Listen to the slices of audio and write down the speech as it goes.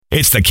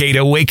It's the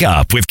KATO Wake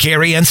Up with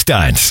Cari and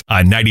Stunt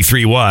on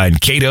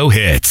 93.1 KATO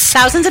Hits.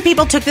 Thousands of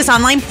people took this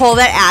online poll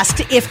that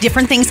asked if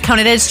different things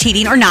counted as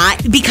cheating or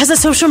not because of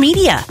social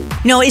media.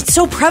 You know, it's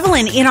so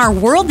prevalent in our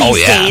world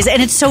these days,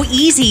 and it's so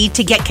easy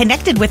to get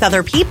connected with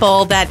other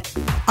people that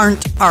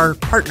aren't our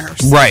partners.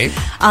 Right.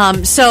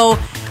 So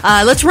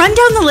let's run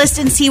down the list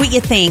and see what you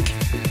think.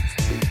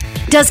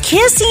 Does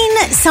kissing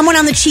someone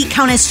on the cheek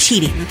count as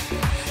cheating?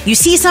 You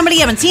see somebody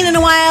you haven't seen in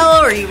a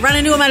while, or you run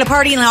into them at a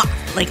party, and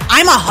like,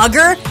 I'm a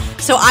hugger,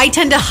 so I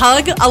tend to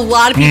hug a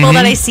lot of people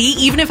that I see,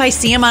 even if I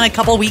see them on a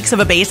couple weeks of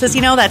a basis,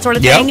 you know, that sort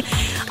of thing.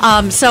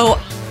 So,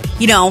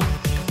 you know,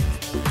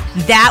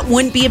 that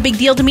wouldn't be a big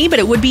deal to me, but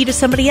it would be to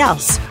somebody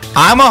else.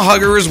 I'm a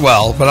hugger as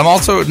well, but I'm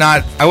also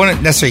not, I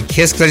wouldn't necessarily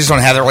kiss because I just don't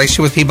have that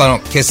relationship with people. I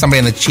don't kiss somebody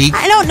on the cheek.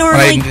 I don't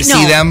normally when I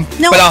see them.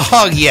 No. But a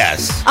hug,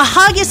 yes. A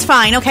hug is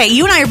fine. Okay,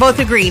 you and I are both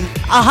agreeing.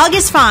 A hug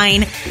is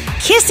fine.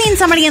 Kissing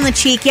somebody in the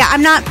cheek, yeah,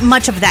 I'm not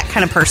much of that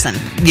kind of person.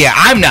 Yeah,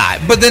 I'm not.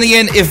 But then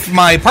again, if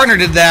my partner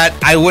did that,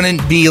 I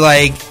wouldn't be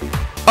like,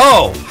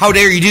 oh, how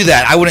dare you do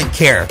that? I wouldn't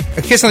care.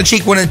 A kiss on the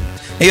cheek wouldn't,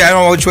 I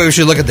don't know which way we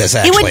should look at this,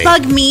 actually. It would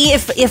bug me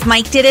if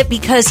Mike did it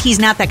because he's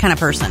not that kind of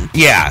person.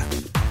 Yeah.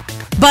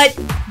 But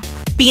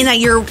being that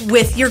you're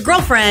with your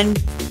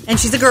girlfriend and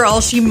she's a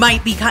girl, she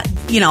might be,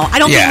 you know, I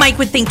don't think Mike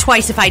would think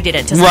twice if I did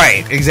it to someone.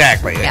 Right,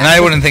 exactly. Yeah. And I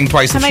wouldn't think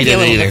twice if she did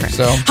it either.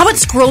 So. How about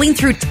scrolling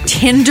through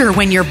Tinder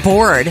when you're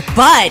bored,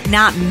 but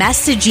not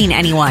messaging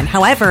anyone?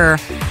 However,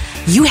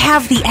 you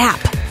have the app.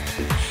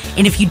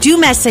 And if you do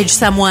message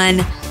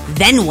someone,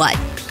 then what?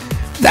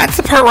 That's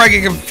the part where I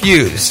get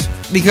confused.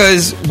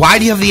 Because why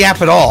do you have the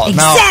app at all?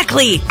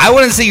 Exactly. Now, I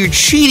wouldn't say you're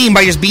cheating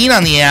by just being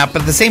on the app,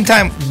 but at the same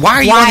time, why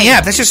are you on the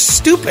app? That's just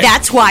stupid.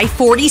 That's why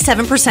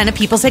 47% of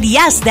people said,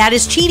 yes, that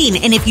is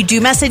cheating. And if you do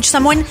message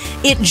someone,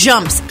 it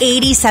jumps.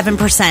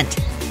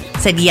 87%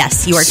 said,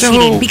 yes, you are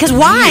cheating. Because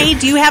why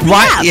do you have the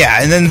app?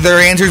 Yeah, and then their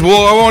answer is,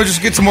 well, I want to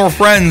just get some more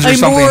friends or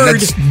something. Bored.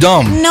 That's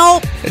dumb.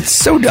 Nope. It's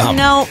so dumb.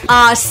 No.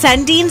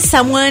 Sending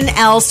someone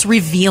else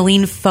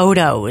revealing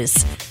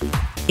photos.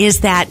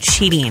 Is that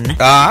cheating?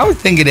 I would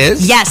think it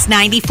is. Yes,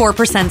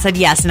 94% said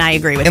yes, and I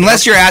agree with you.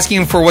 Unless you're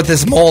asking for what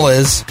this mole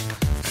is.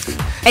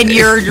 And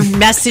you're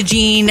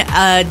messaging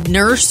a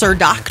nurse or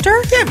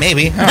doctor? Yeah,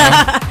 maybe.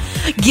 I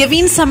don't know.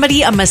 Giving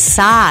somebody a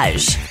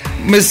massage.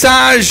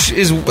 Massage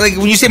is, like,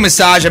 when you say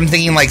massage, I'm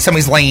thinking like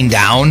somebody's laying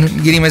down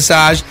getting a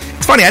massage.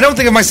 It's funny, I don't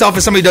think of myself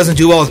as somebody who doesn't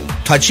do well with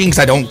touching because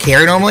I don't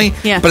care normally.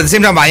 Yeah. But at the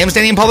same time, if I am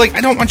standing in public,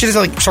 I don't want you to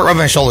like start rubbing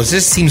my shoulders.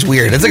 This seems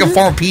weird. It's like a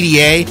form of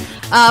PDA.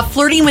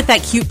 Flirting with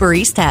that cute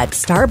barista at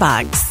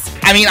Starbucks.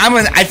 I mean,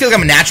 I feel like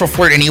I'm a natural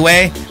flirt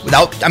anyway.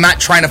 I'm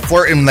not trying to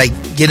flirt and like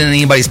get in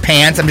anybody's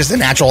pants. I'm just a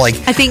natural like.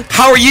 I think.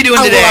 How are you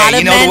doing today?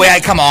 You know the way I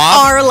come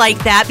off. Are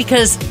like that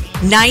because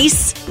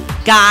nice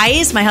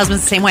guys. My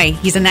husband's the same way.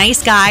 He's a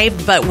nice guy,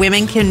 but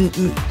women can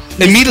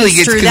immediately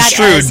get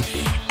construed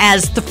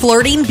as the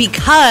flirting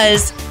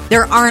because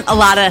there aren't a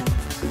lot of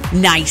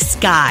nice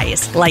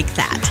guys like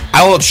that.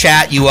 I will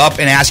chat you up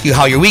and ask you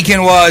how your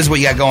weekend was, what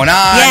you got going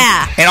on.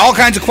 Yeah. And all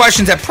kinds of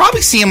questions that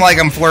probably seem like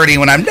I'm flirting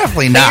when I'm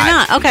definitely not. But you're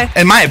not.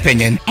 Okay. In my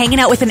opinion. Hanging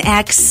out with an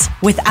ex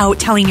without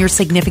telling your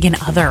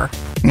significant other.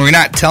 We're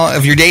not telling,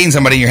 if you're dating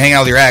somebody and you're hanging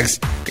out with your ex,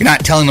 you're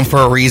not telling them for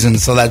a reason,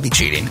 so that'd be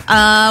cheating.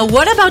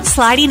 What about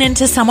sliding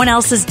into someone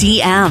else's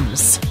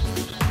DMs?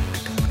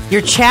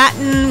 You're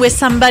chatting with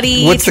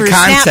somebody through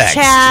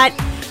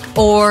Snapchat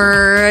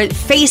or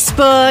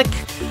Facebook.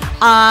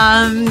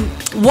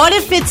 What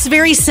if it's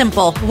very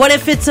simple? What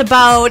if it's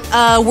about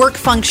a work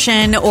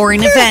function or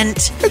an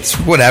event? It's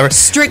whatever.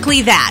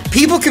 Strictly that.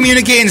 People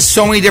communicate in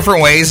so many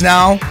different ways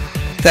now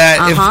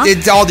that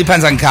it all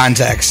depends on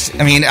context.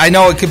 I mean, I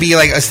know it could be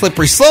like a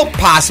slippery slope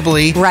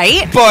possibly.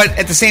 Right. But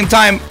at the same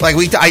time, like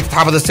I talked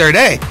about this the other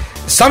day,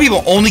 some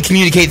people only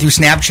communicate through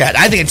Snapchat.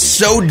 I think it's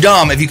so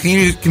dumb if you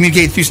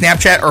communicate through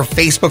Snapchat or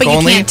Facebook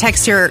only. But you can't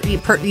text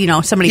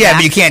somebody back. Yeah,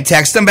 but you can't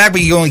text them back,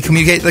 but you only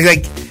communicate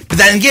like. But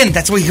then again,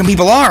 that's what some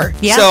people are.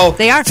 Yeah, so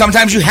they are.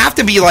 Sometimes you have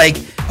to be like,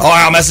 oh,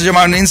 I'll message them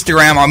on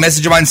Instagram, I'll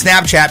message them on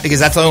Snapchat because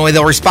that's the only way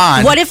they'll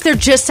respond. What if they're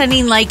just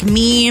sending like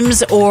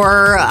memes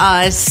or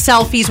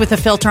selfies with a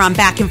filter on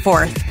back and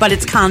forth, but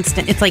it's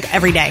constant? It's like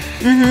every day.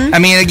 Mm-hmm. I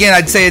mean, again,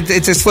 I'd say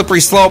it's a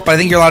slippery slope, but I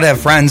think you're allowed to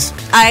have friends.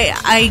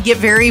 I get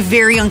very,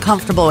 very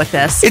uncomfortable with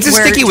this. It's a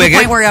sticky wicket. To the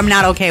point where I'm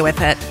not okay with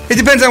it. It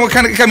depends on what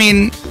kind of, I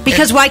mean...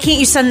 Because why can't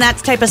you send that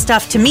type of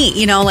stuff to me?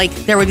 You know, like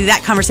there would be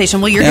that conversation.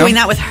 Well, you're doing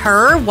that with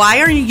her. Why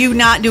are you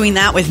not doing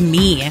that with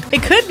me?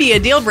 It could be a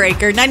deal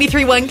breaker.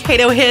 93.1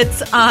 KATO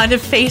Hits on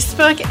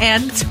Facebook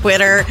and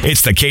Twitter.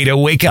 It's the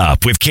KATO Wake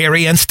Up with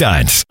Cari and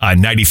Stunt on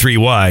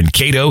 93.1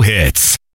 KATO Hits.